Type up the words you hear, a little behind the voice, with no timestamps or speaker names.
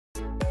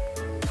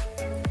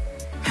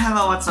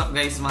Hello, what's up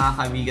guys, mga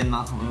kaibigan,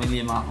 mga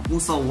kapamilya, mga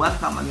kapuso.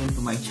 Welcome again to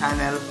my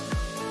channel,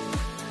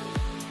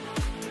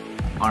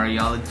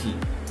 Ariology.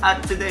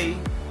 At today,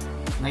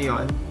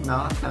 ngayon,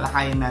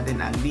 talakayin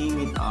natin ang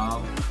limit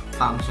of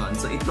function.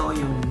 So ito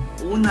yung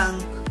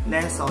unang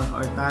lesson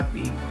or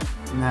topic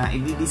na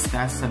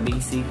i-discuss sa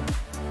basic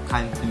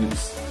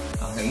calculus.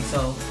 Okay,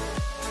 so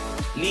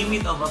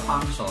limit of a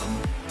function.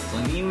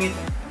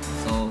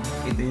 So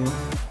ito yung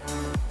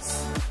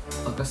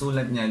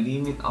pagkasulat niya,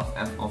 limit of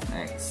f of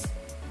x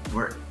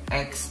where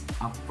x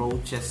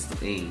approaches to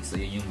a. So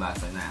yun yung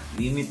basa na.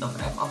 Limit of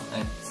f of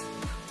x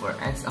where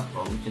x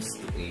approaches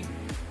to a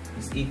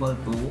is equal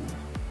to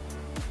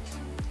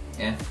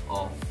f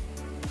of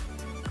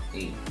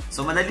a.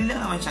 So madali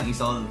lang naman siyang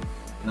isolve,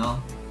 no?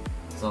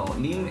 So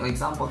limit,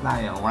 example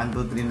tayo, 1,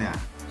 2, 3 na.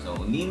 So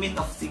limit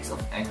of 6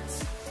 of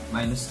x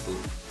minus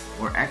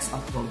 2 where x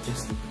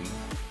approaches to 3.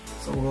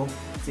 So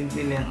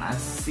simple lang as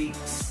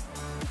 6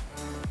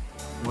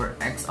 where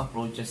x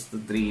approaches to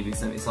 3. Ibig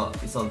sabihin,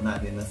 isolve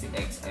natin na si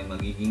x ay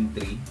magiging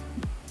 3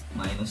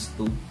 minus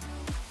 2.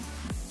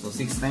 So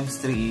 6 times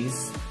 3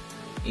 is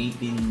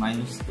 18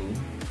 minus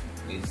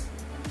 2 is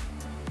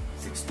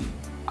 16.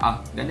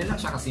 Ganun lang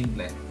siya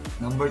kasimple.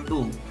 Number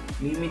 2,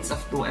 limits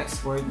of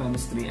 2x squared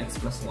minus 3x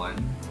plus 1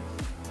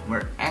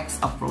 where x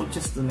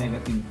approaches to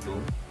negative 2.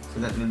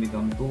 So that will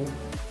become 2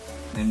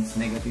 times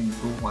negative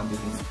 2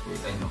 quantity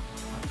squared.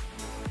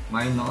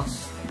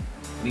 Minus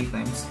 3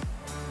 times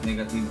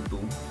negative 2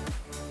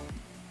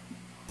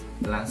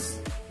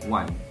 plus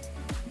 1.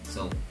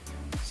 So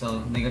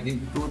negative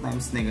 2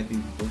 times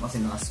negative 2 kasi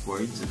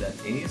naka-squared. So that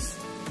is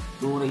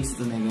 2 raised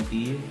to 2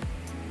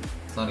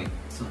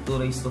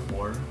 raised to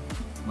 4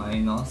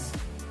 minus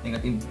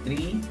negative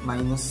 3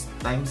 minus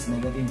times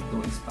negative 2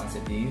 is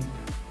positive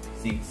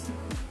 6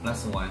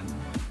 plus 1.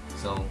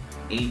 So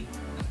 8.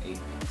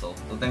 So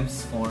 2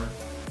 times 4,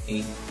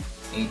 8.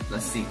 8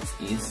 plus 6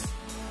 is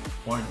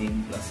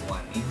 14 plus 1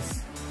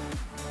 is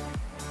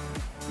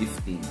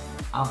 15.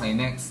 Okay,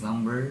 next,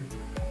 number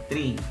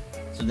 3.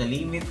 So the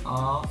limit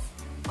of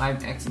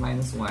 5x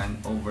minus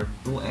 1 over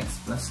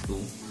 2x plus 2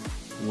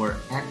 where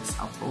x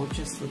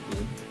approaches to 2.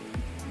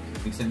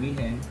 Ibig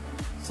sabihin,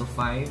 so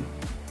 5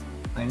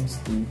 times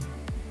 2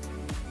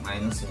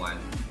 minus 1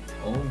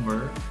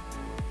 over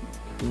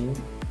 2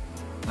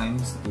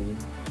 times 2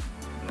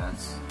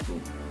 plus 2.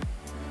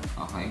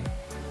 Okay?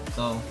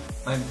 So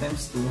 5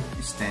 times 2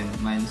 is 10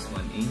 minus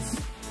 1 is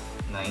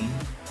 9.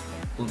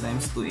 2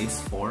 times 2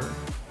 is 4.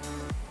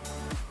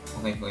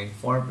 Okay,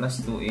 4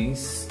 plus 2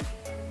 is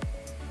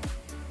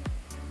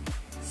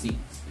 6.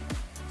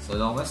 So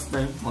lowest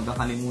term, huwag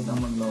kakalimutan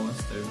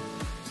mag-lowest term.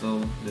 So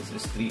this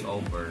is 3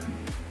 over.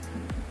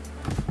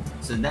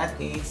 So that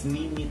is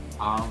limit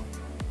of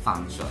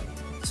function.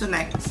 So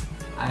next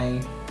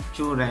ay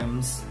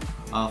theorems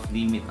of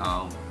limit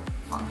of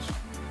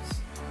functions.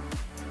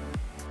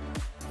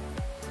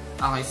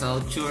 Okay, so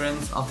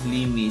theorems of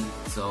limit.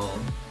 So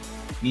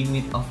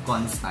limit of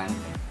constant,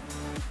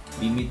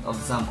 limit of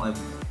sum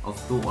of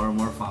 2 or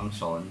more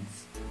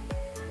functions,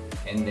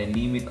 and then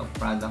limit of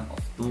product of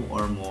 2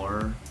 or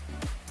more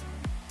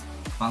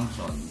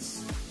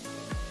functions.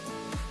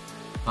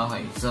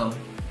 Okay, so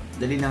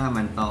dali na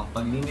naman to.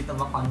 Pag limit of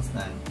a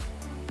constant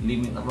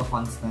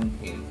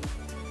a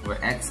where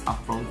x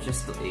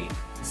approaches to a,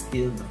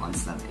 still the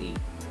constant a.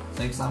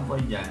 So example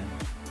dyan,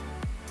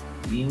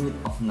 limit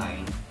of 9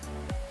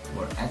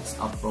 where x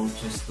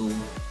approaches to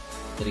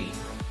 3,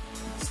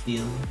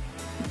 still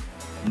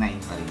 9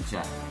 pa rin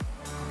siya.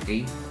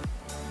 Okay?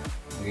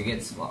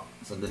 Gets mo?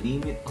 So the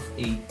limit of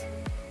 8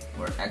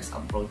 where x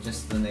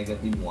approaches to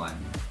negative 1,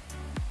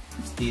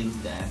 still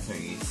the answer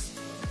is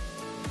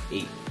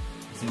 8.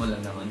 Kasi wala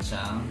naman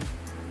siyang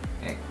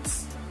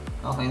x.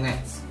 Okay,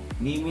 next.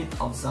 Limit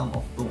of sum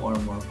of 2 or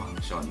more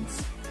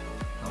functions.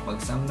 Kapag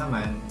sum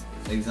naman,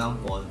 for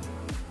example,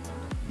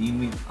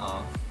 limit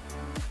of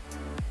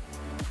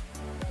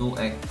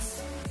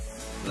 2x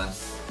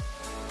plus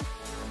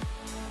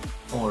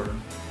 4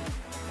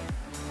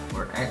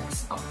 where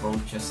x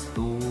approaches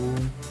to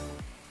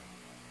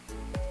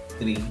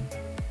 3.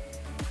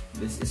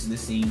 This is the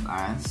same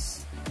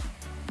as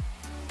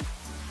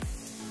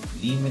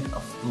limit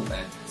of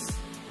 2x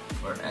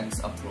where x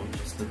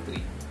approaches to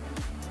 3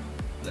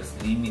 plus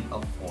limit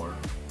of 4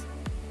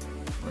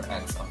 where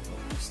x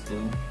approaches to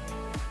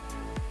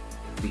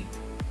 3.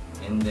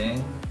 And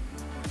then,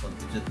 so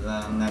budget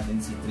lang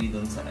natin si 3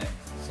 dun sa x.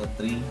 So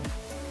 3,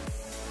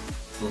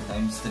 2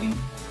 times 3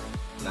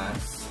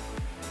 plus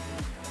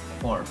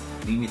 4.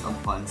 Limit of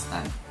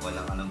constant.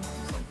 Wala ka nang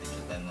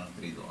substitute ng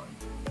 3 doon.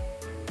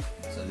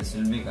 So this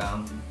will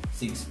become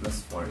 6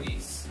 plus 4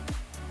 is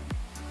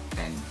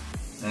 10.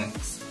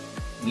 Next,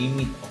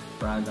 limit of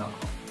product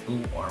of 2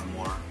 or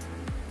more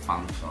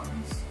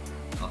functions.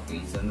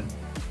 Okay, so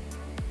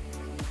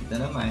ito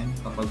naman,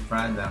 kapag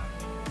product,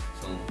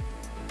 so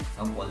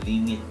example,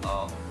 limit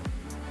of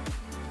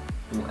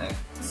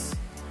 2x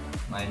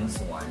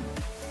minus 1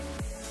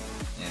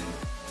 and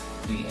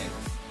 3x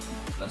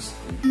plus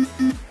 2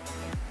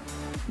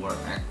 where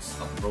x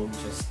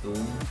approaches to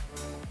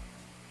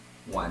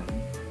 1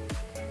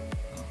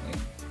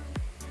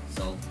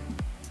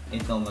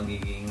 ito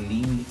magiging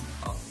limit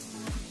of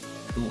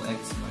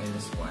 2x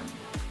minus 1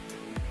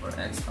 for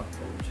x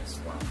approaches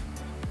 1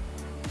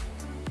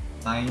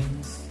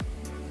 times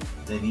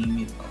the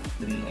limit of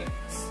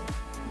 3x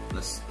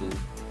plus 2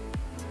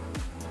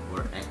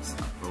 where x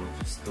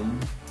approaches to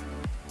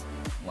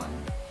 1.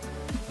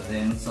 So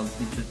then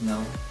substitute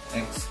now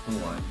x to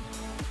 1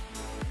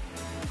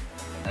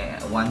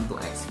 to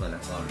x pala,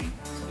 sorry.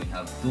 So we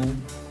have 2,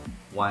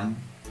 1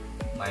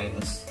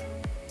 minus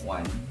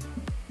 1.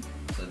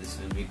 So this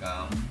will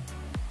become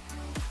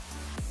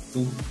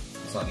 2,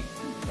 sorry,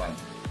 1.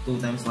 2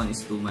 times 1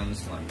 is 2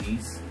 minus 1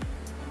 is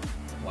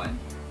 1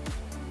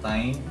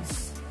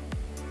 times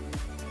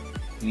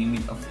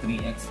limit of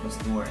 3x plus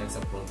 2 where x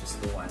approaches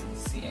to 1.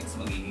 Si x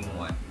magiging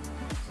 1.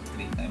 So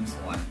 3 times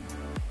 1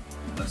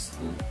 plus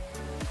 2.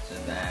 So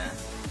the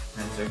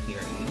answer here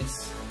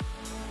is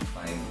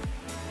 5.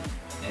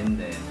 And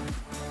then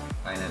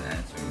final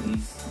answer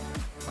is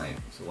 5.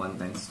 So 1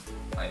 times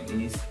 5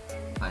 is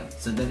 5.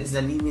 So that is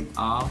the limit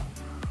of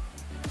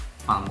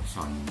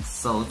functions.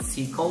 So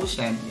si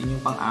quotient, yun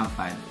yung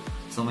pang-apat.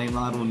 So may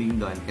mga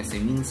ruling doon kasi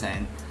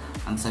minsan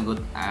ang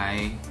sagot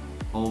ay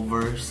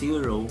over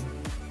 0.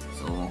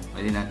 So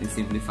pwede natin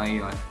simplify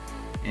yun.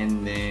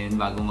 And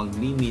then bago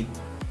mag-limit,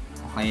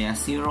 o kaya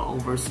 0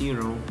 over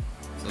 0.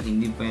 So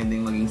hindi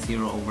pwedeng maging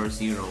 0 over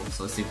 0.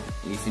 So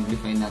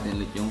i-simplify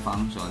natin ulit yung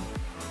function.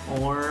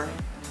 Or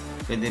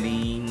pwede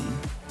rin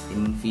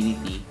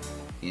infinity.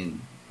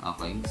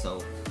 Okay,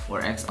 so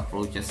where x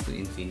approaches to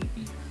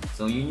infinity.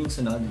 So yun yung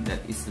sunod,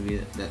 that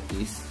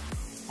is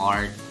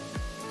part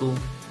 2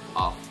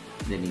 of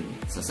the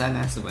limit. So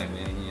sana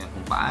subaybayan niyo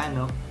kung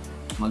paano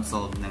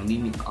mag-solve ng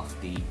limit of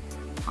the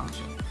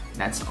function.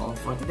 That's all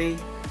for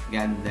today.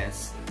 God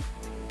bless.